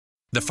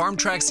The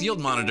FarmTRX Yield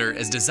Monitor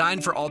is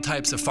designed for all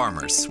types of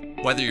farmers,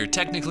 whether you're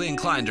technically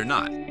inclined or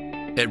not.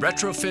 It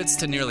retrofits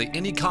to nearly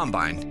any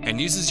combine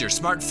and uses your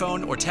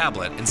smartphone or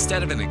tablet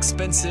instead of an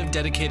expensive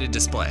dedicated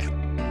display.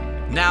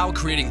 Now,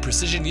 creating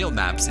precision yield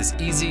maps is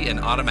easy and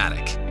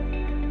automatic.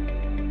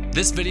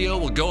 This video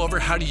will go over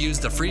how to use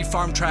the free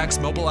FarmTRX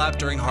mobile app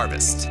during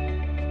harvest.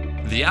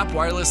 The app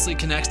wirelessly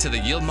connects to the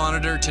yield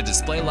monitor to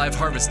display live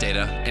harvest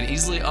data and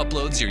easily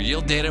uploads your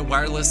yield data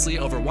wirelessly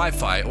over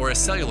Wi-Fi or a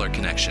cellular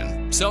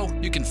connection, so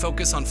you can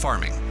focus on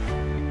farming.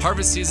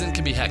 Harvest season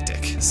can be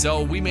hectic,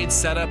 so we made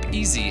setup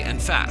easy and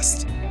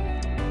fast.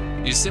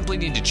 You simply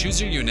need to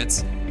choose your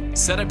units,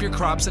 set up your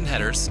crops and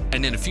headers,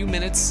 and in a few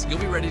minutes, you'll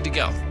be ready to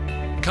go.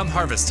 Come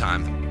harvest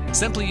time,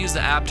 simply use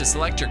the app to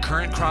select your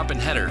current crop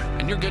and header,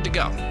 and you're good to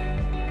go.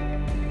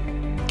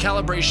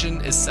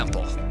 Calibration is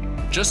simple.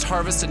 Just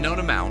harvest a known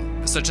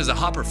amount, such as a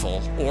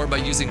hopperful, or by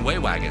using weigh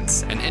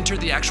wagons, and enter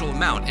the actual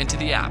amount into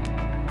the app.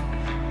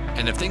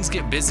 And if things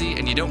get busy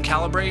and you don't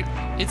calibrate,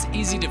 it's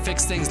easy to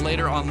fix things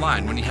later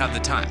online when you have the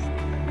time.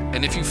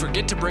 And if you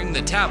forget to bring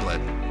the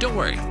tablet, don't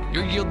worry,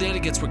 your yield data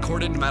gets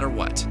recorded no matter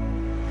what.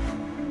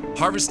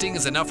 Harvesting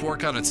is enough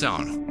work on its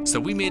own, so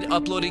we made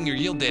uploading your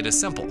yield data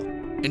simple.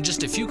 In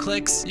just a few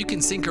clicks, you can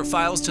sync your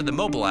files to the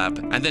mobile app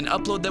and then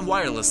upload them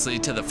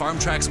wirelessly to the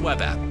FarmTRX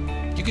Web App.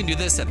 You can do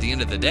this at the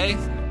end of the day,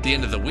 the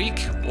end of the week,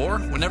 or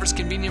whenever's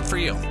convenient for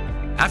you.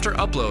 After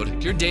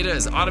upload, your data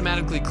is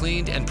automatically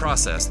cleaned and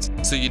processed,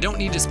 so you don't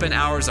need to spend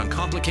hours on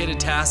complicated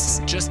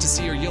tasks just to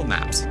see your yield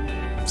maps.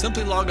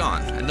 Simply log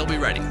on and they'll be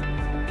ready.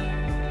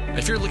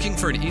 If you're looking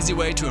for an easy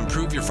way to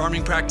improve your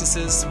farming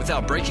practices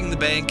without breaking the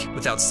bank,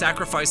 without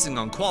sacrificing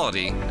on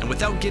quality, and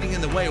without getting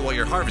in the way while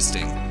you're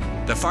harvesting,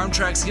 the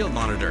FarmTRX Yield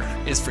Monitor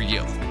is for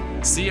you.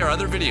 See our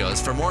other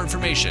videos for more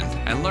information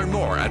and learn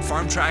more at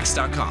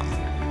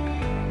FarmTRX.com.